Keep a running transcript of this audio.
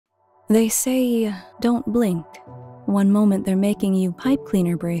They say, don't blink. One moment they're making you pipe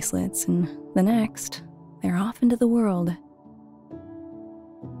cleaner bracelets, and the next, they're off into the world.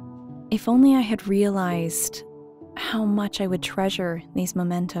 If only I had realized how much I would treasure these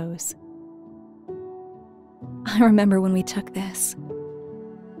mementos. I remember when we took this.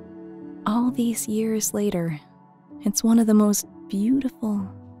 All these years later, it's one of the most beautiful.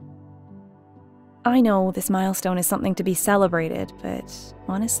 I know this milestone is something to be celebrated, but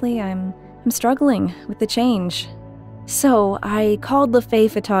honestly, I'm struggling with the change. So I called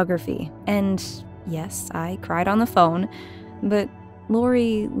LaFaye Photography, and yes, I cried on the phone, but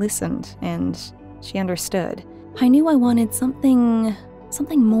Lori listened and she understood. I knew I wanted something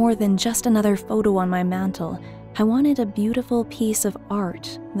more than just another photo on my mantle. I wanted a beautiful piece of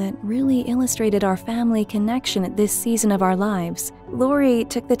art that really illustrated our family connection at this season of our lives. Lori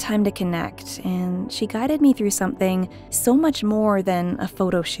took the time to connect, and she guided me through something so much more than a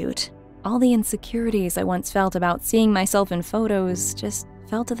photo shoot. All the insecurities I once felt about seeing myself in photos just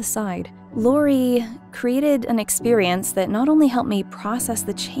fell to the side. Lori created an experience that not only helped me process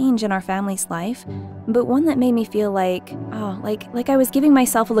the change in our family's life, but one that made me feel like I was giving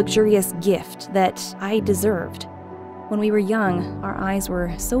myself a luxurious gift that I deserved. When we were young, our eyes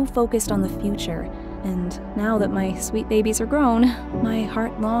were so focused on the future, and now that my sweet babies are grown, my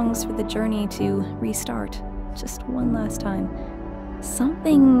heart longs for the journey to restart just one last time.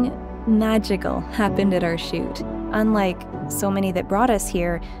 Something magical happened at our shoot. Unlike so many that brought us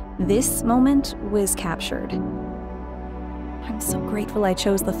here, this moment was captured. I'm so grateful I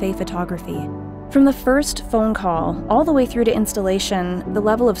chose LaFaye Photography. From the first phone call all the way through to installation, the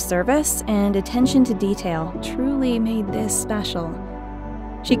level of service and attention to detail truly made this special.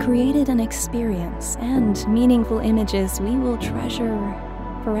 She created an experience and meaningful images we will treasure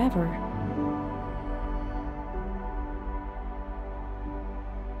forever.